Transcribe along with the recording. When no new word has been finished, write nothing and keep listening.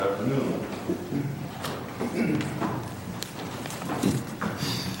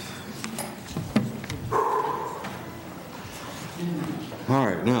All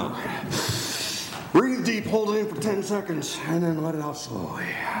right, now, breathe deep, hold it in for 10 seconds, and then let it out slowly.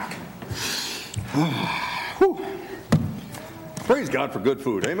 Praise God for good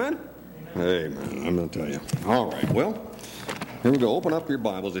food, amen? Amen, I'm going to tell you. All right, well, here we go. Open up your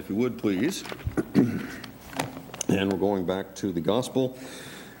Bibles, if you would, please. And we're going back to the Gospel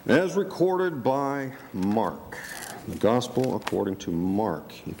as recorded by Mark. The Gospel according to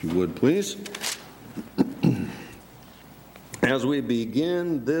Mark, if you would, please. As we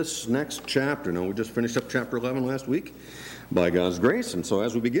begin this next chapter, now we just finished up chapter 11 last week, by God's grace, and so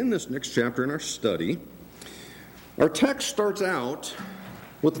as we begin this next chapter in our study, our text starts out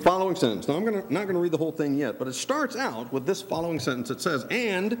with the following sentence. Now I'm not going to read the whole thing yet, but it starts out with this following sentence. It says,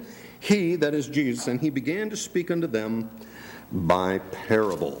 "And he," that is Jesus, "and he began to speak unto them by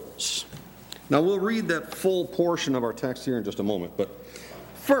parables." Now we'll read that full portion of our text here in just a moment, but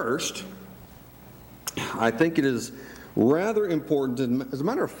first, I think it is rather important, and as a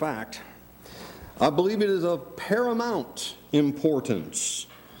matter of fact, I believe it is of paramount importance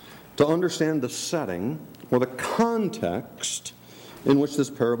to understand the setting or the context in which this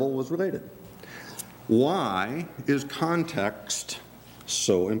parable was related. Why is context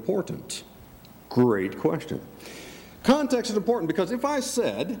so important? Great question. Context is important because if I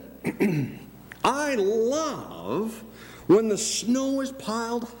said, I love when the snow is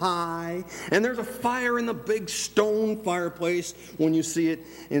piled high and there's a fire in the big stone fireplace when you see it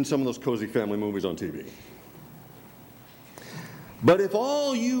in some of those cozy family movies on TV. But if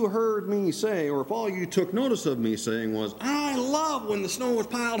all you heard me say, or if all you took notice of me saying was, I love when the snow is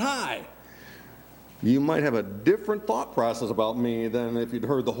piled high, you might have a different thought process about me than if you'd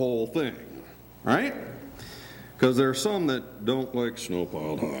heard the whole thing, right? Because there are some that don't like snow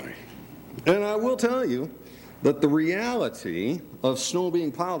piled high. And I will tell you that the reality of snow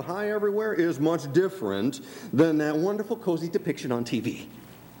being piled high everywhere is much different than that wonderful cozy depiction on TV.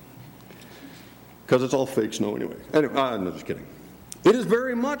 Because it's all fake snow anyway. Anyway, no, just kidding. It is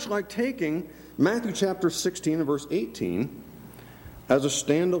very much like taking Matthew chapter 16 and verse 18 as a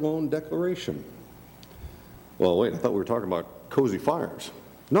standalone declaration. Well, wait, I thought we were talking about cozy fires.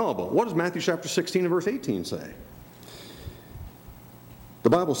 No, but what does Matthew chapter 16 and verse 18 say?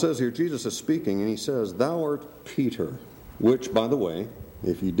 The Bible says here, Jesus is speaking, and he says, "Thou art Peter," which, by the way,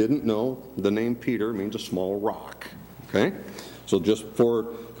 if you didn't know, the name Peter means a small rock. Okay? So just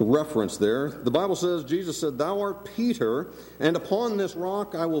for reference there, the Bible says, Jesus said, "Thou art Peter, and upon this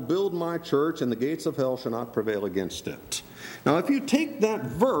rock I will build my church, and the gates of hell shall not prevail against it." Now, if you take that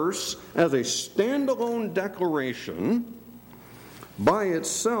verse as a standalone declaration, by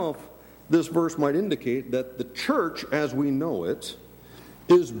itself, this verse might indicate that the church, as we know it,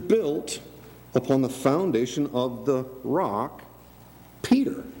 is built upon the foundation of the rock,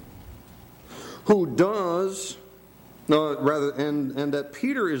 Peter, and that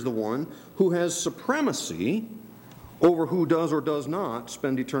Peter is the one who has supremacy over who does or does not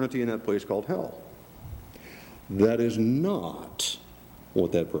spend eternity in that place called hell. That is not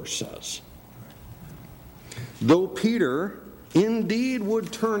what that verse says. Though Peter indeed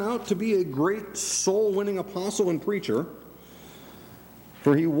would turn out to be a great soul-winning apostle and preacher,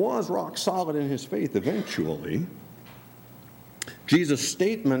 for he was rock solid in his faith eventually, Jesus'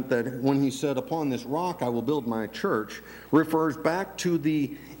 statement that when he said, "Upon this rock I will build my church," refers back to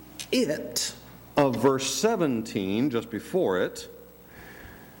the "it" of verse 17, just before it,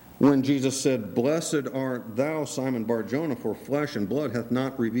 when Jesus said, "Blessed art thou, Simon Bar-Jonah, for flesh and blood hath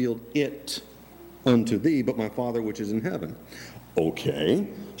not revealed it unto thee, but my Father which is in heaven." Okay,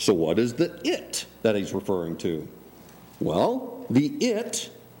 so what is the "it" that he's referring to? Well, the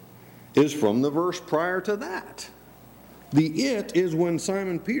 "it" is from the verse prior to that. The "it" is when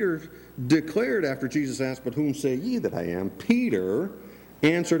Simon Peter declared after Jesus asked, "But whom say ye that I am?" Peter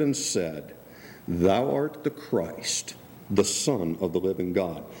answered and said, "Thou art the Christ, the Son of the living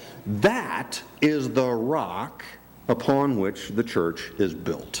God." That is the rock upon which the church is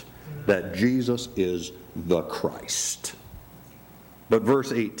built, that Jesus is the Christ. But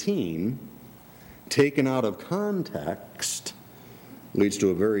verse 18, taken out of context, leads to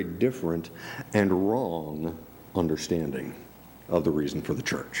a very different and wrong understanding of the reason for the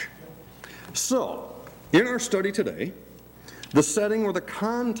church. So, in our study today, the setting or the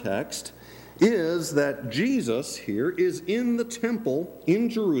context is that Jesus here is in the temple in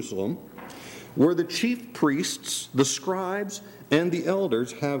Jerusalem, where the chief priests, the scribes, and the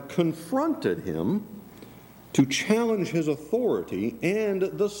elders have confronted him to challenge his authority and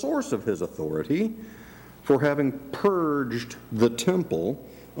the source of his authority for having purged the temple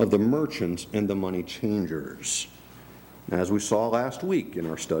of the merchants and the money changers. As we saw last week in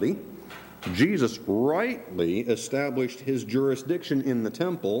our study, Jesus rightly established his jurisdiction in the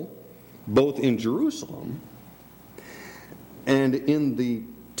temple, both in Jerusalem and in the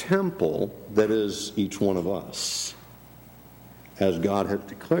temple that is each one of us. As God had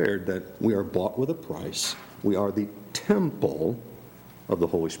declared that we are bought with a price, we are the temple of the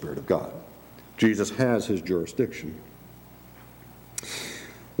Holy Spirit of God. Jesus has his jurisdiction.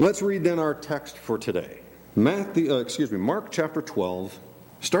 Let's read then our text for today. Mark chapter 12,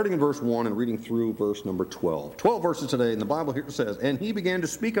 starting in verse 1 and reading through verse number 12. 12 verses today, and the Bible here says, "And he began to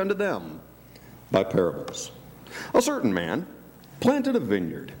speak unto them by parables. A certain man planted a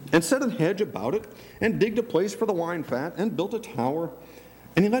vineyard, and set an hedge about it, and digged a place for the wine fat, and built a tower,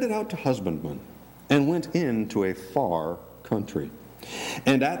 and he let it out to husbandmen, and went into a far country.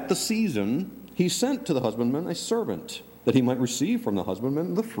 And at the season he sent to the husbandman a servant, that he might receive from the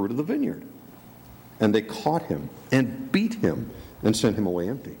husbandman the fruit of the vineyard. And they caught him, and beat him, and sent him away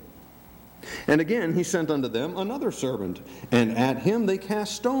empty. And again he sent unto them another servant, and at him they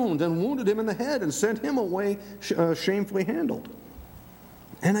cast stones, and wounded him in the head, and sent him away shamefully handled.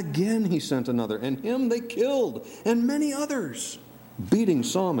 And again he sent another, and him they killed, and many others, beating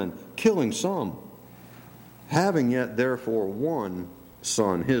some and killing some. Having yet therefore one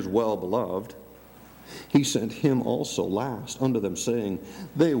son, his well-beloved, he sent him also last unto them, saying,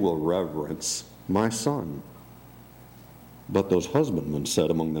 They will reverence my son. But those husbandmen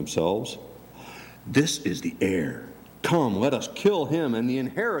said among themselves, This is the heir. Come, let us kill him, and the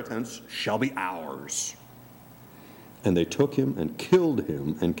inheritance shall be ours. And they took him and killed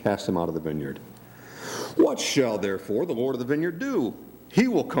him and cast him out of the vineyard. What shall therefore the Lord of the vineyard do? He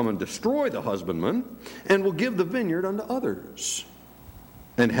will come and destroy the husbandman, and will give the vineyard unto others.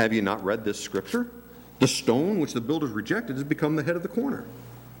 And have ye not read this scripture? The stone which the builders rejected has become the head of the corner.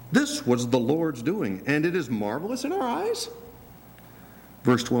 This was the Lord's doing, and it is marvelous in our eyes.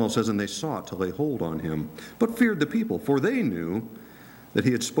 Verse 12 says, And they sought to lay hold on him, but feared the people, for they knew that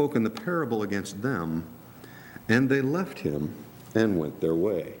he had spoken the parable against them. And they left him and went their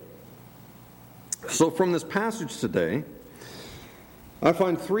way. So from this passage today, I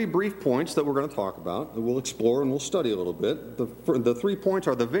find three brief points that we're going to talk about, that we'll explore and we'll study a little bit. The 3 points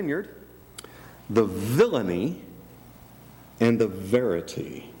are the vineyard, the villainy, and the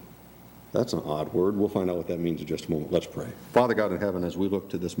verity. That's an odd word. We'll find out what that means in just a moment. Let's pray. Father God in heaven, as we look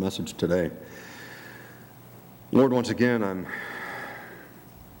to this message today, Lord, once again, I'm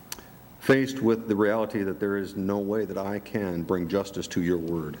faced with the reality that there is no way that I can bring justice to your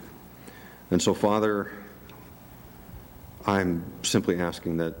word. And so, Father, I'm simply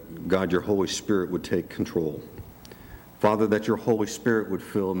asking that, God, your Holy Spirit would take control. Father, that your Holy Spirit would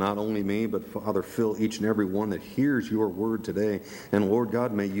fill not only me, but, Father, fill each and every one that hears your word today. And, Lord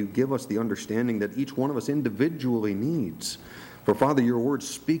God, may you give us the understanding that each one of us individually needs. For, Father, your word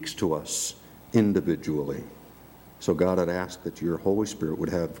speaks to us individually. So, God, I'd ask that your Holy Spirit would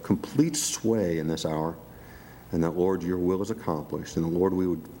have complete sway in this hour, and that, Lord, your will is accomplished. And, Lord, we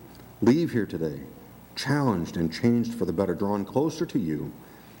would leave here today challenged and changed for the better, drawn closer to you,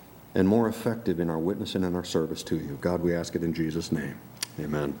 and more effective in our witness and in our service to you. God, we ask it in Jesus' name.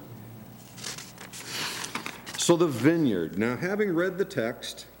 Amen. So the vineyard. Now, having read the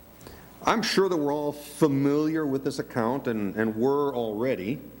text, I'm sure that we're all familiar with this account and were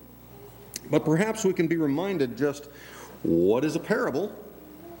already. But perhaps we can be reminded just what is a parable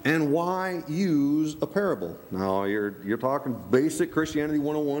and why use a parable. Now, you're talking basic Christianity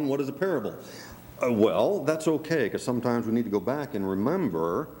 101. What is a parable? Well, that's okay, because sometimes we need to go back and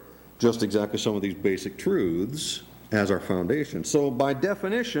remember just exactly some of these basic truths as our foundation. So by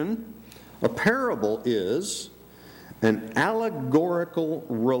definition, a parable is an allegorical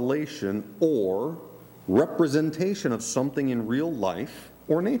relation or representation of something in real life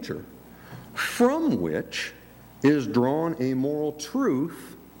or nature, from which is drawn a moral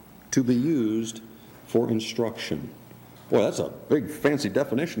truth to be used for instruction. Well, that's a big fancy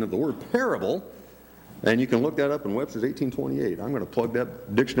definition of the word parable. And you can look that up in Webster's 1828. I'm going to plug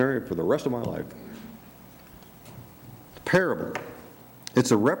that dictionary for the rest of my life. Parable.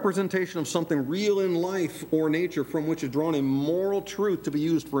 It's a representation of something real in life or nature from which is drawn a moral truth to be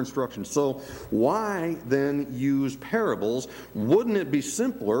used for instruction. So why then use parables? Wouldn't it be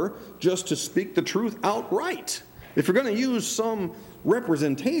simpler just to speak the truth outright? If you're going to use some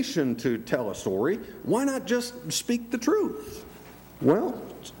representation to tell a story, why not just speak the truth? Well,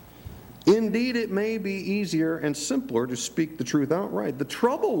 indeed, it may be easier and simpler to speak the truth outright. The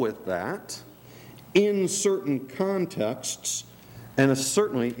trouble with that, in certain contexts, and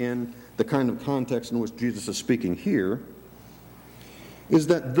certainly in the kind of context in which Jesus is speaking here, is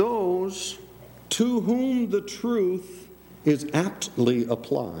that those to whom the truth is aptly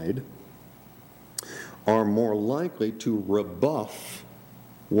applied are more likely to rebuff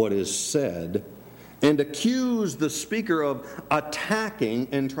what is said and accuse the speaker of attacking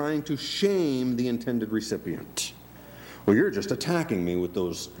and trying to shame the intended recipient. Well, you're just attacking me with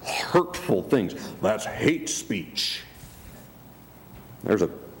those hurtful things. That's hate speech. There's a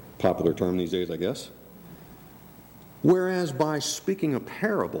popular term these days, I guess. Whereas by speaking a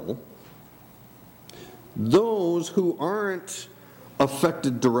parable, those who aren't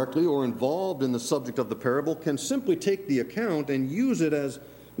affected directly or involved in the subject of the parable can simply take the account and use it as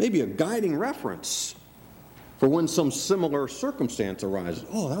maybe a guiding reference for when some similar circumstance arises.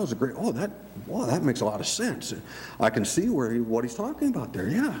 Oh, that was a great, that makes a lot of sense. I can see what he's talking about there,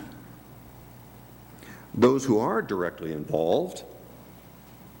 yeah. Those who are directly involved,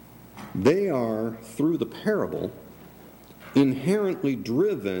 they are, through the parable, inherently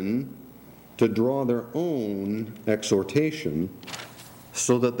driven to draw their own exhortation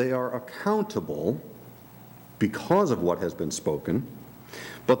so that they are accountable because of what has been spoken,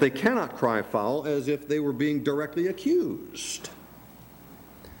 but they cannot cry foul as if they were being directly accused.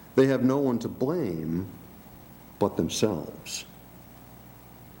 They have no one to blame but themselves.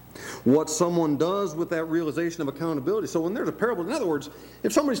 What someone does with that realization of accountability, so when there's a parable, in other words,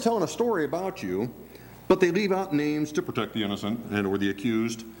 if somebody's telling a story about you, but they leave out names to protect the innocent and or the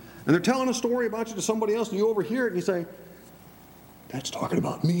accused, and they're telling a story about you to somebody else, and you overhear it and you say, that's talking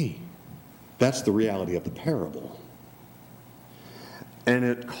about me. That's the reality of the parable. And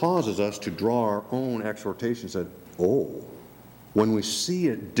it causes us to draw our own exhortations that, when we see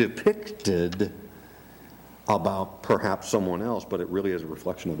it depicted about perhaps someone else, but it really is a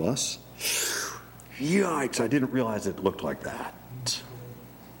reflection of us, yikes, I didn't realize it looked like that.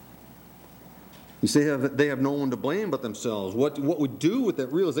 You see, they have no one to blame but themselves. What we do with that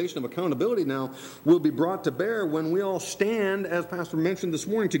realization of accountability now will be brought to bear when we all stand, as Pastor mentioned this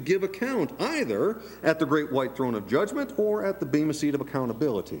morning, to give account, either at the great white throne of judgment or at the bema seat of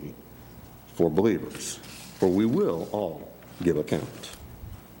accountability for believers. For we will all give account.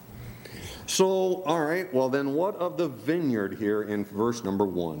 So, all right, well then what of the vineyard here in verse number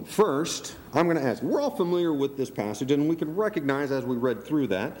 1? First, I'm going to ask, we're all familiar with this passage, and we can recognize as we read through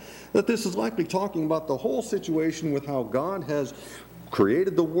that this is likely talking about the whole situation with how God has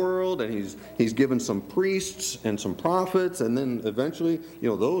created the world, and he's given some priests and some prophets, and then eventually,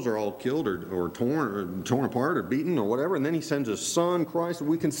 those are all killed or torn apart or beaten or whatever, and then he sends his son, Christ, and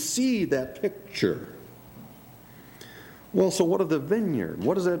we can see that picture. Well, so what of the vineyard?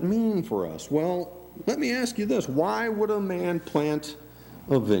 What does that mean for us? Well, let me ask you this. Why would a man plant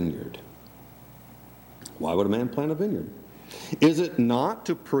a vineyard? Why would a man plant a vineyard? Is it not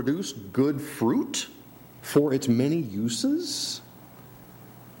to produce good fruit for its many uses?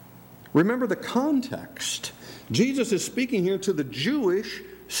 Remember the context. Jesus is speaking here to the Jewish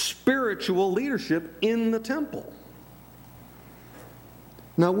spiritual leadership in the temple.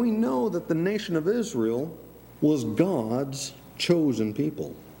 Now we know that the nation of Israel was God's chosen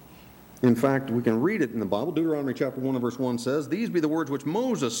people. In fact, we can read it in the Bible. Deuteronomy chapter 1 and verse 1 says, "These be the words which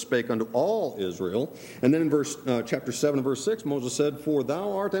Moses spake unto all Israel." And then in chapter 7 and verse 6, Moses said, "For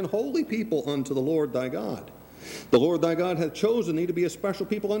thou art an holy people unto the Lord thy God. The Lord thy God hath chosen thee to be a special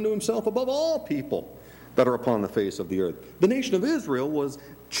people unto himself above all people that are upon the face of the earth." The nation of Israel was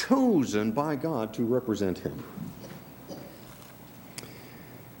chosen by God to represent him.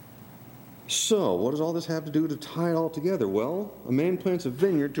 So, what does all this have to do to tie it all together? Well, a man plants a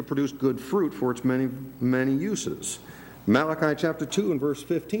vineyard to produce good fruit for its many, many uses. Malachi chapter 2 and verse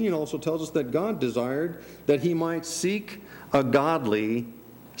 15 also tells us that God desired that he might seek a godly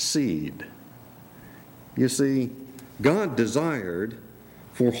seed. You see, God desired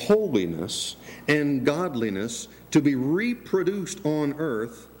for holiness and godliness to be reproduced on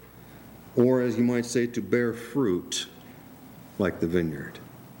earth, or as you might say, to bear fruit like the vineyard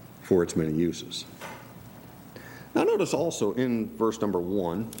for its many uses. Now notice also in verse number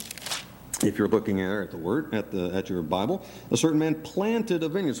 1, if you're looking at the word at your Bible, a certain man planted a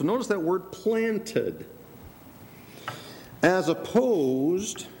vineyard. So notice that word planted, as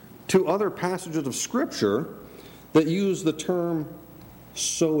opposed to other passages of Scripture that use the term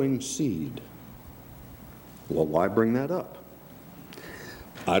sowing seed. Well, why bring that up?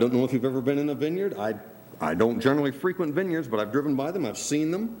 I don't know if you've ever been in a vineyard. I don't generally frequent vineyards, but I've driven by them. I've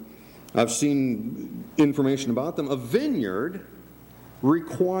seen them. I've seen information about them. A vineyard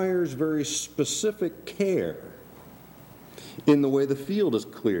requires very specific care in the way the field is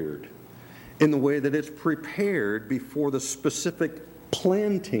cleared, in the way that it's prepared before the specific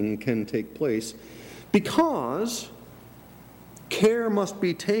planting can take place, because care must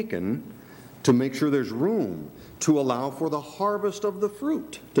be taken to make sure there's room to allow for the harvest of the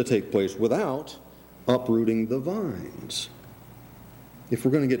fruit to take place without uprooting the vines. If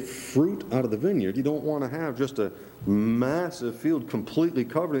we're going to get fruit out of the vineyard, you don't want to have just a massive field completely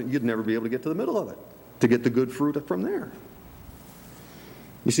covered. You'd never be able to get to the middle of it to get the good fruit from there.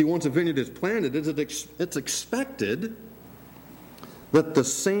 You see, once a vineyard is planted, it's expected that the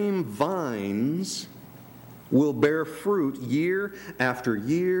same vines will bear fruit year after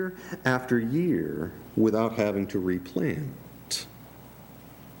year after year without having to replant.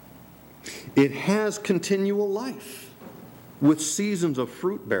 It has continual life with seasons of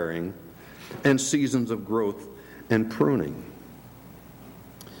fruit bearing and seasons of growth and pruning.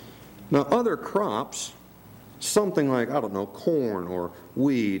 Now, other crops, something like, corn or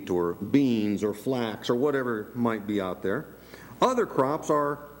wheat or beans or flax or whatever might be out there, other crops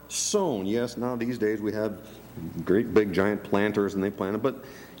are sown. Yes, now these days we have great big giant planters and they plant it, but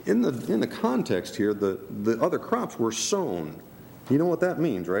in the context here, the other crops were sown. You know what that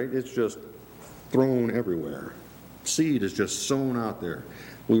means, right? It's just thrown everywhere. Seed is just sown out there.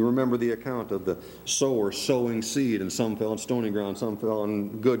 We remember the account of the sower sowing seed, and some fell in stony ground, some fell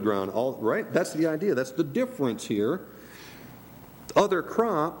in good ground. All right? That's the idea. That's the difference here. Other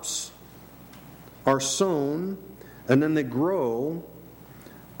crops are sown, and then they grow,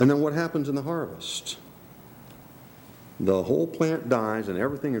 and then what happens in the harvest? The whole plant dies, and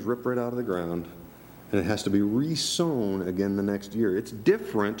everything is ripped right out of the ground, and it has to be re-sown again the next year. It's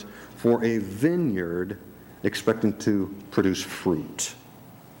different for a vineyard expecting to produce fruit.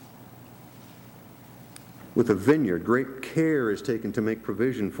 With a vineyard, great care is taken to make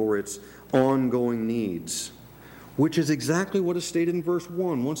provision for its ongoing needs, which is exactly what is stated in verse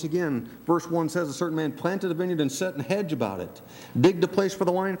 1. Once again, verse 1 says, a certain man planted a vineyard and set a hedge about it, digged a place for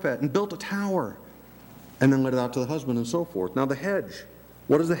the wine fat, and built a tower, and then let it out to the husband, and so forth. Now the hedge,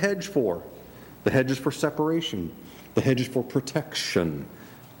 what is the hedge for? The hedge is for separation. The hedge is for protection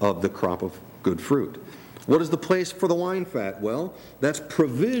of the crop of good fruit. What is the place for the wine fat? Well, that's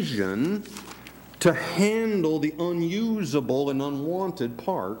provision to handle the unusable and unwanted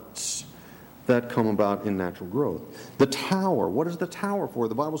parts that come about in natural growth. The tower, what is the tower for?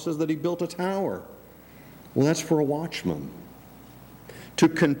 The Bible says that he built a tower. Well, that's for a watchman, to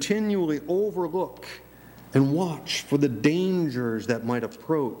continually overlook and watch for the dangers that might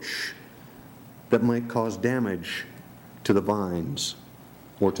approach, that might cause damage to the vines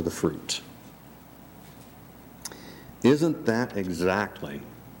or to the fruit. Isn't that exactly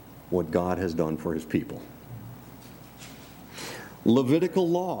what God has done for his people? Levitical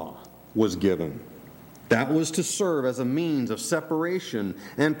law was given. That was to serve as a means of separation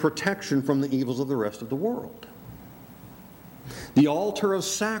and protection from the evils of the rest of the world. The altar of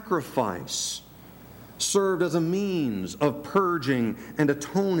sacrifice served as a means of purging and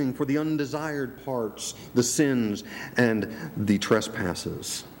atoning for the undesired parts, the sins, and the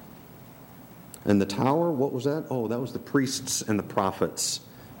trespasses. And the tower, what was that? Oh, that was the priests and the prophets,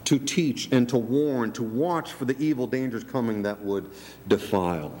 to teach and to warn, to watch for the evil dangers coming that would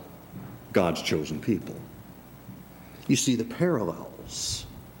defile God's chosen people. You see the parallels.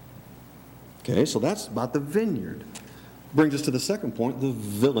 Okay, so that's about the vineyard. Brings us to the second point, the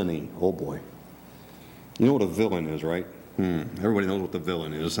villainy. Oh boy. You know what a villain is, right? Everybody knows what the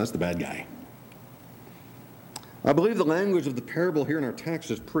villain is. That's the bad guy. I believe the language of the parable here in our text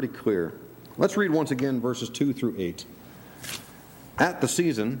is pretty clear. Let's read once again verses 2 through 8. At the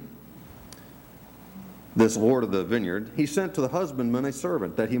season, this lord of the vineyard, he sent to the husbandman a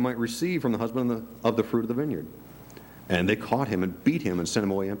servant, that he might receive from the husband of the fruit of the vineyard. And they caught him and beat him and sent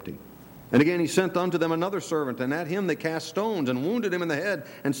him away empty. And again he sent unto them another servant, and at him they cast stones and wounded him in the head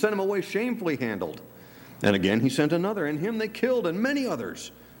and sent him away shamefully handled. And again he sent another, and him they killed, and many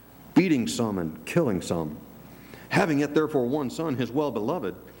others, beating some and killing some. Having yet therefore one son, his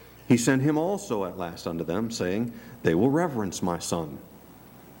well-beloved, he sent him also at last unto them, saying, They will reverence my son.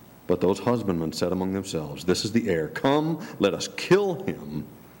 But those husbandmen said among themselves, This is the heir. Come, let us kill him,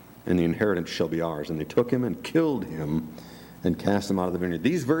 and the inheritance shall be ours. And they took him and killed him and cast him out of the vineyard.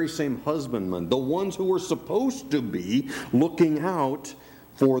 These very same husbandmen, the ones who were supposed to be looking out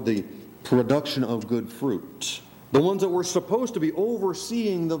for the production of good fruit, the ones that were supposed to be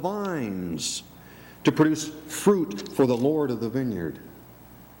overseeing the vines to produce fruit for the Lord of the vineyard,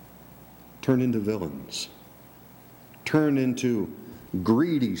 turned into villains, turned into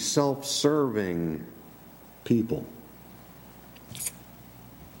greedy, self-serving people.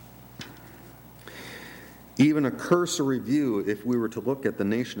 Even a cursory view, if we were to look at the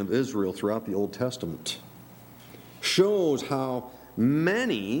nation of Israel throughout the Old Testament, shows how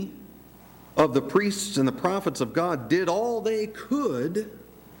many of the priests and the prophets of God did all they could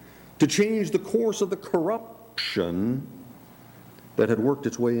to change the course of the corruption that had worked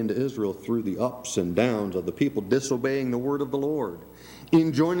its way into Israel through the ups and downs of the people disobeying the word of the Lord,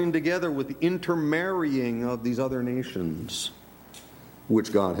 in joining together with the intermarrying of these other nations,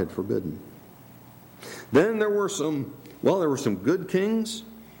 which God had forbidden. Then there were some good kings,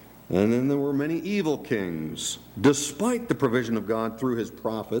 and then there were many evil kings, despite the provision of God through his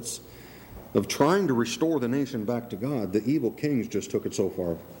prophets of trying to restore the nation back to God. The evil kings just took it so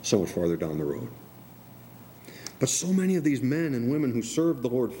much farther down the road. But so many of these men and women who served the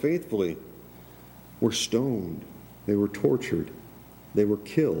Lord faithfully were stoned, they were tortured, they were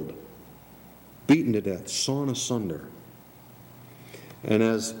killed, beaten to death, sawn asunder. And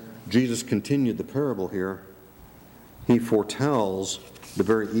as Jesus continued the parable here, he foretells the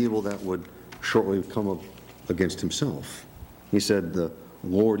very evil that would shortly come up against himself. He said the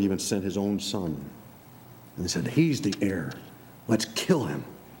Lord even sent his own son. And he said, he's the heir. Let's kill him,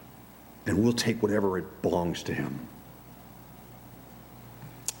 and we'll take whatever it belongs to him.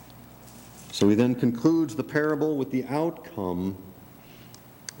 So he then concludes the parable with the outcome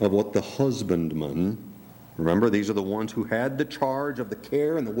of what the husbandman, remember, these are the ones who had the charge of the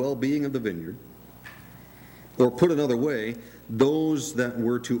care and the well-being of the vineyard, or put another way, those that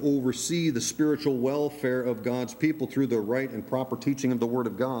were to oversee the spiritual welfare of God's people through the right and proper teaching of the Word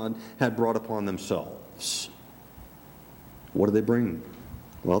of God, had brought upon themselves. What did they bring?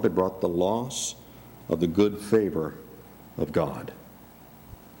 Well, they brought the loss of the good favor of God.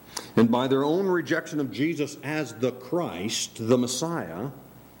 And by their own rejection of Jesus as the Christ, the Messiah,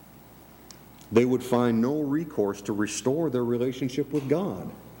 they would find no recourse to restore their relationship with God.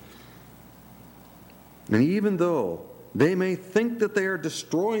 And even though they may think that they are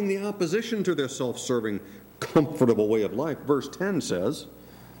destroying the opposition to their self-serving, comfortable way of life, verse 10 says,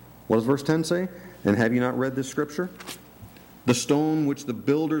 what does verse 10 say? And have you not read this scripture? The stone which the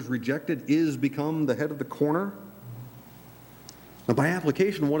builders rejected is become the head of the corner. Now, by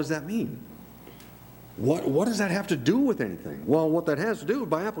application, what does that mean? What does that have to do with anything? Well, what that has to do,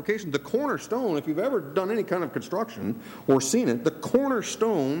 by application, the cornerstone, if you've ever done any kind of construction or seen it, the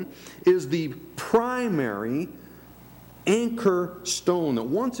cornerstone is the primary anchor stone that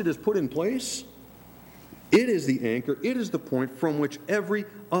once it is put in place, it is the anchor, it is the point from which every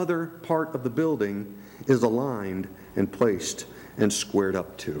other part of the building is aligned and placed and squared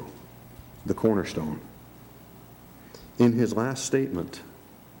up to. The cornerstone. In his last statement,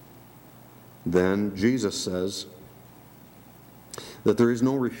 then Jesus says that there is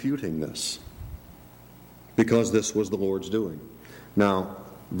no refuting this, because this was the Lord's doing. Now,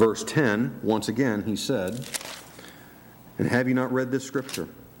 verse 10, once again, he said, and have you not read this scripture?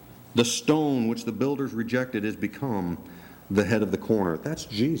 The stone which the builders rejected is become the head of the corner. That's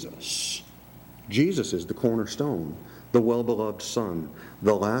Jesus. Jesus is the cornerstone, the well-beloved Son,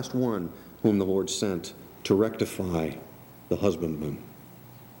 the last one whom the Lord sent to rectify the husbandman.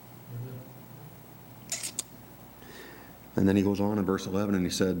 And then he goes on in verse 11 and he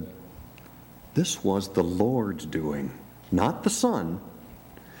said, this was the Lord's doing, not the Son,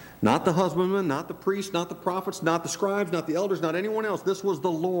 not the husbandman, not the priest, not the prophets, not the scribes, not the elders, not anyone else. This was the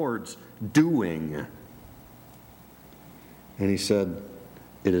Lord's doing. And he said,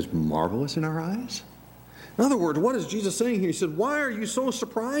 it is marvelous in our eyes. In other words, what is Jesus saying here? He said, why are you so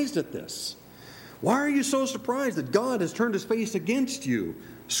surprised at this? Why are you so surprised that God has turned his face against you?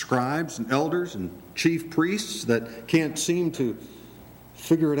 Scribes and elders and chief priests that can't seem to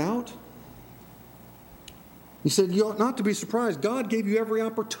figure it out? He said, you ought not to be surprised. God gave you every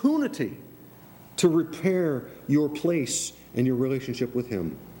opportunity to repair your place and your relationship with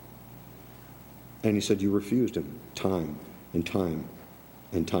him. And he said, you refused him time and time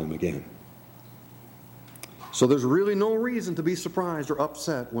and time again. So there's really no reason to be surprised or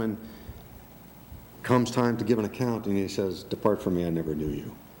upset when comes time to give an account and he says, depart from me, I never knew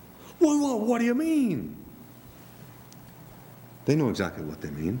you. Well, what do you mean? They know exactly what they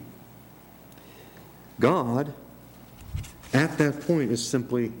mean. God, at that point, is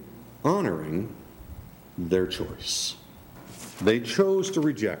simply honoring their choice. They chose to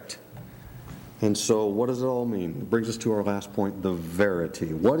reject. And so what does it all mean? It brings us to our last point, the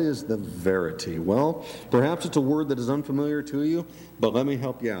verity. What is the verity? Well, perhaps it's a word that is unfamiliar to you, but let me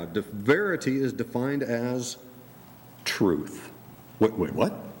help you out. Verity is defined as truth. Wait,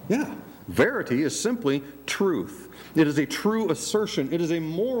 what? Yeah. Verity is simply truth. It is a true assertion. It is a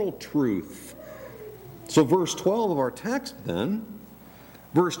moral truth. So verse 12 of our text then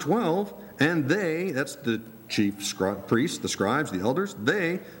Verse 12, and they, that's the chief priests, the scribes, the elders,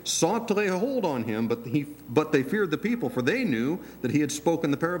 they sought to lay hold on him, but they feared the people, for they knew that he had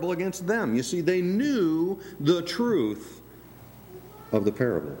spoken the parable against them. You see, they knew the truth of the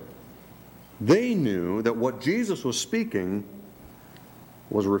parable. They knew that what Jesus was speaking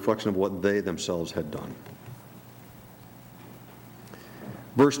was a reflection of what they themselves had done.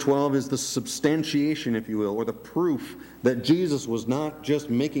 Verse 12 is the substantiation, if you will, or the proof that Jesus was not just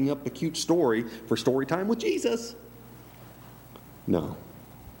making up a cute story for story time with Jesus. No.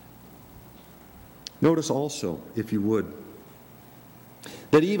 Notice also, if you would,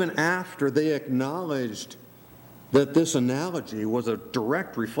 that even after they acknowledged that this analogy was a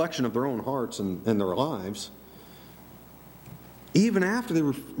direct reflection of their own hearts and their lives, even after they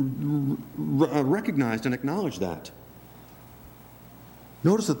recognized and acknowledged that,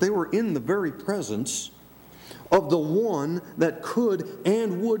 notice that they were in the very presence of the one that could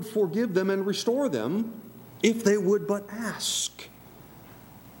and would forgive them and restore them if they would but ask.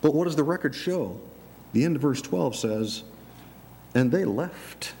 But what does the record show? The end of verse 12 says, and they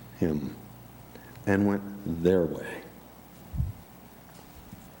left him and went their way.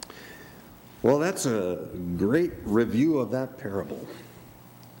 Well, that's a great review of that parable.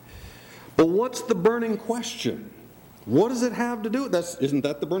 But what's the burning question? What does it have to do with that? Isn't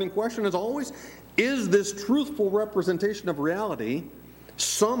that the burning question as always? Is this truthful representation of reality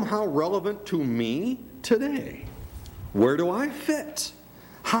somehow relevant to me today? Where do I fit?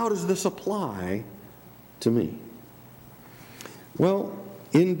 How does this apply to me? Well,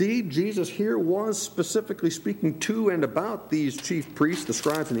 indeed, Jesus here was specifically speaking to and about these chief priests, the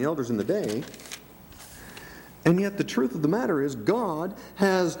scribes, and the elders in the day. And yet the truth of the matter is God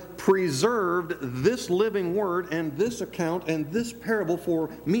has preserved this living word and this account and this parable for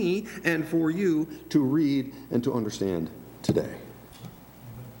me and for you to read and to understand today.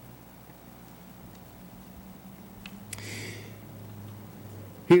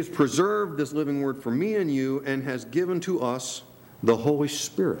 He has preserved this living word for me and you and has given to us the Holy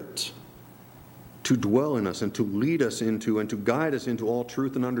Spirit to dwell in us and to lead us into and to guide us into all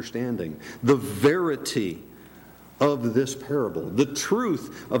truth and understanding. The verity of this parable, the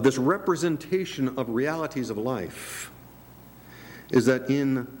truth of this representation of realities of life, is that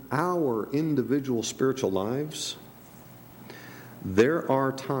in our individual spiritual lives, there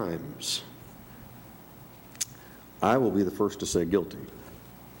are times, I will be the first to say guilty,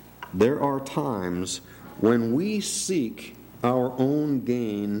 there are times when we seek our own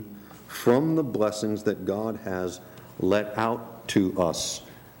gain from the blessings that God has let out to us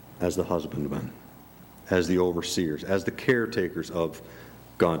as the husbandmen, as the overseers, as the caretakers of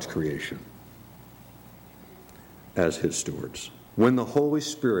God's creation, as His stewards. When the Holy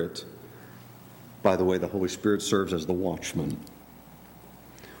Spirit, by the way, the Holy Spirit serves as the watchman.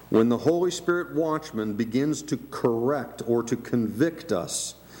 When the Holy Spirit watchman begins to correct or to convict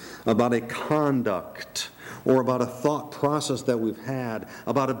us about a conduct or about a thought process that we've had,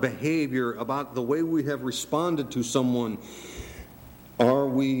 about a behavior, about the way we have responded to someone, are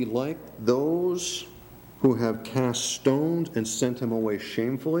we like those who have cast stones and sent him away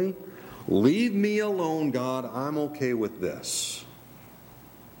shamefully? Leave me alone, God, I'm okay with this.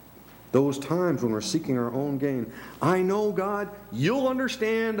 Those times when we're seeking our own gain, I know, God, you'll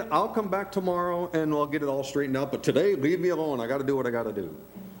understand, I'll come back tomorrow and I'll get it all straightened out, but today, leave me alone, I got to do what I got to do.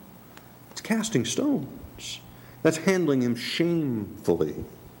 It's casting stones. That's handling him shamefully,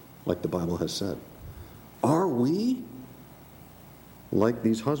 like the Bible has said. Are we like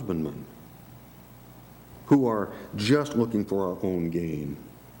these husbandmen who are just looking for our own gain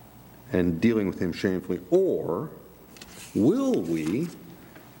and dealing with him shamefully? Or will we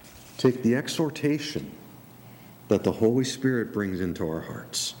take the exhortation that the Holy Spirit brings into our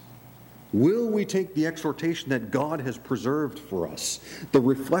hearts? Will we take the exhortation that God has preserved for us, the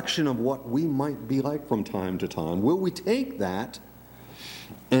reflection of what we might be like from time to time? Will we take that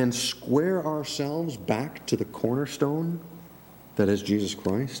and square ourselves back to the cornerstone that is Jesus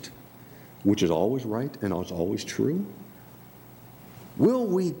Christ, which is always right and is always true? Will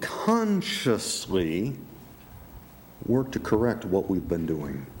we consciously work to correct what we've been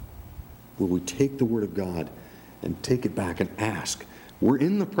doing? Will we take the Word of God and take it back and ask? We're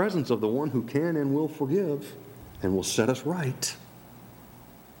in the presence of the one who can and will forgive and will set us right.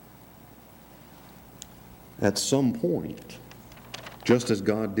 At some point, just as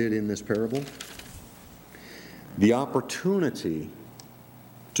God did in this parable, the opportunity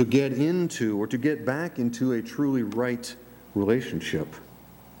to get into or to get back into a truly right relationship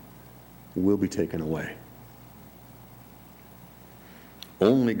will be taken away.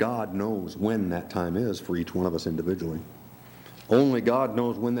 Only God knows when that time is for each one of us individually. Only God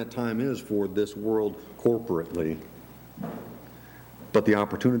knows when that time is for this world corporately. But the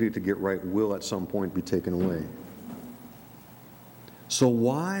opportunity to get right will at some point be taken away. So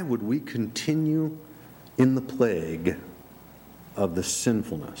why would we continue in the plague of the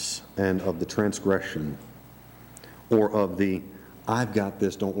sinfulness and of the transgression, or of the, I've got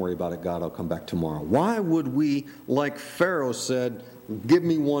this, don't worry about it, God, I'll come back tomorrow? Why would we, like Pharaoh said, give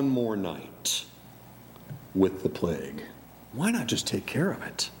me one more night with the plague? Why not just take care of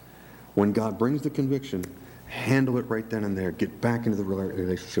it? When God brings the conviction, handle it right then and there. Get back into the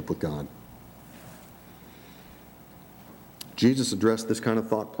relationship with God. Jesus addressed this kind of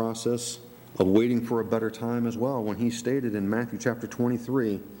thought process of waiting for a better time as well when he stated in Matthew chapter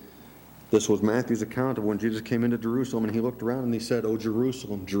 23, this was Matthew's account of when Jesus came into Jerusalem, and he looked around and he said, O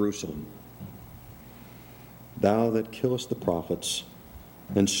Jerusalem, Jerusalem, thou that killest the prophets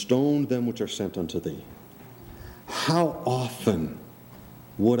and stoned them which are sent unto thee, how often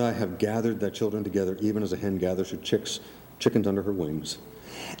would I have gathered thy children together, even as a hen gathers her chickens under her wings,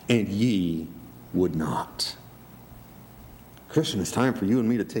 and ye would not. Christian, it's time for you and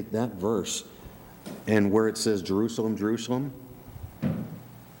me to take that verse, and where it says Jerusalem, Jerusalem,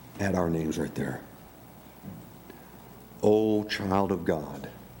 add our names right there. O child of God,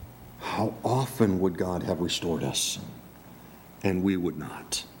 how often would God have restored us, and we would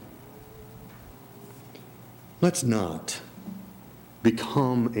not? Let's not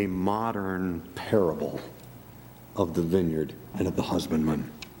become a modern parable of the vineyard and of the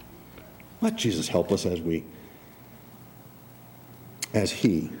husbandman. Let Jesus help us let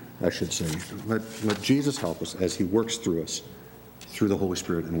Jesus help us as he works through us, through the Holy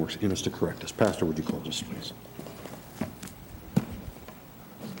Spirit, and works in us to correct us. Pastor, would you close us, please?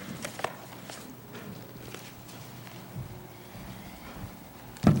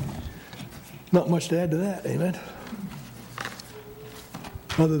 Not much to add to that, amen?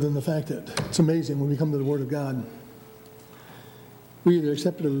 Other than the fact that it's amazing when we come to the Word of God, we either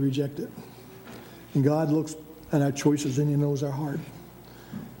accept it or we reject it. And God looks at our choices and he knows our heart.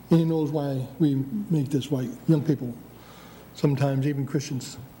 And he knows why we make this way. Young people, sometimes even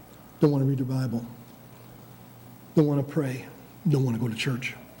Christians, don't want to read the Bible, don't want to pray, don't want to go to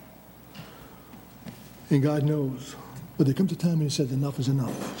church. And God knows. But there comes a time when he says enough is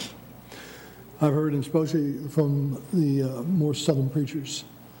enough. I've heard, especially from the more southern preachers,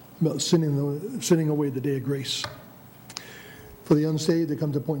 about sending away the day of grace. For the unsaved, there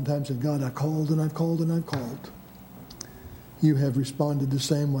comes a point in time and says, God, I called and I've called and I've called. You have responded the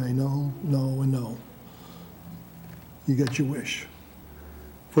same way. No, no, and no. You got your wish.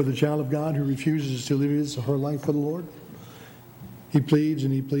 For the child of God who refuses to live his or her life for the Lord, he pleads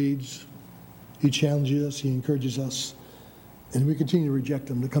and he pleads. He challenges us. He encourages us. And we continue to reject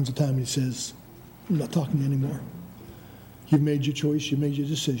him. There comes a time he says, I'm not talking to you anymore. You've made your choice. You've made your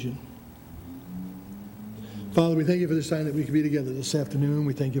decision. Father, we thank you for this time that we could be together this afternoon.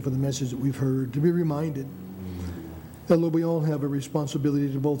 We thank you for the message that we've heard, to be reminded that, Lord, we all have a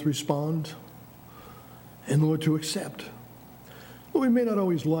responsibility to both respond and, Lord, to accept. Lord, we may not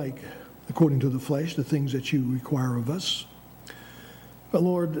always like, according to the flesh, the things that you require of us. But,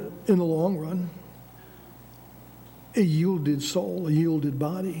 Lord, in the long run, a yielded soul, a yielded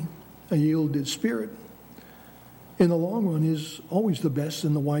body, a yielded spirit, in the long run is always the best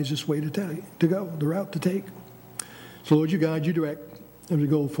and the wisest way to go, the route to take. So, Lord, you guide, you direct as we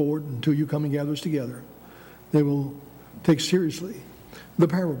go forward until you come and gather us together. They will take seriously the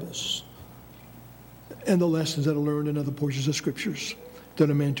parables and the lessons that are learned in other portions of Scriptures that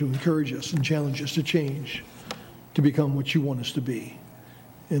are meant to encourage us and challenge us to change, to become what you want us to be.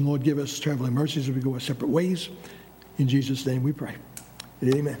 And, Lord, give us traveling mercies as we go our separate ways. In Jesus' name we pray.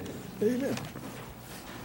 Amen. Amen.